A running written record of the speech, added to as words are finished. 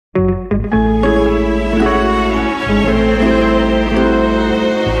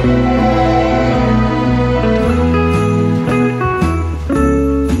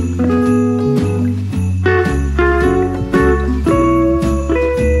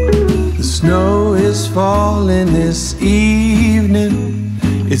falling this evening.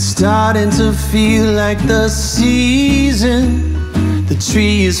 It's starting to feel like the season. The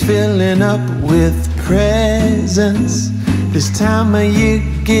tree is filling up with presents. This time of year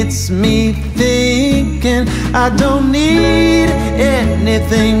gets me thinking I don't need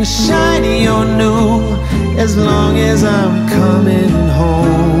anything shiny or new, as long as I'm coming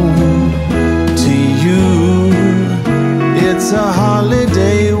home to you. It's a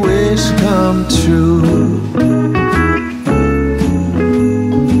holiday wish come true.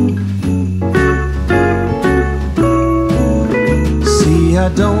 See, I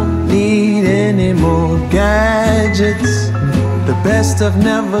don't need any more gadgets. The best stuff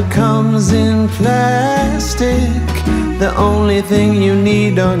never comes in plastic. The only thing you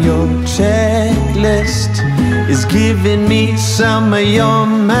need on your checklist is giving me some of your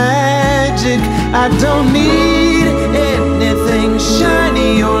magic. I don't need anything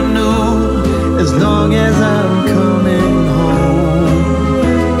shiny or new, as long as I'm coming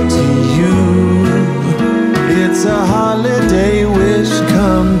home to you. It's a holiday wish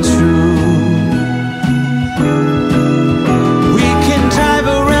come true.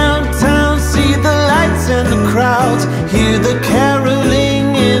 And the crowds, hear the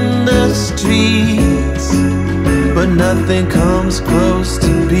caroling in the streets, but nothing comes close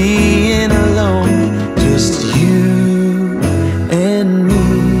to being alone, just you and me.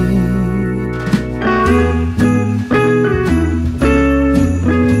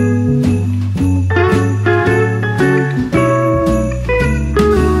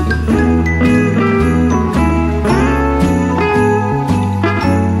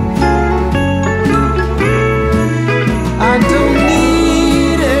 I don't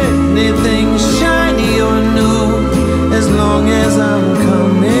need anything shiny or new, as long as I'm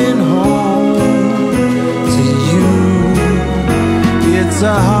coming home to you. It's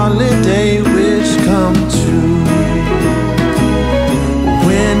a holiday wish come true.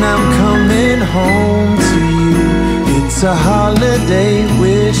 When I'm coming home to you, it's a holiday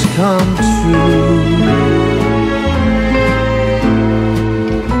wish come true.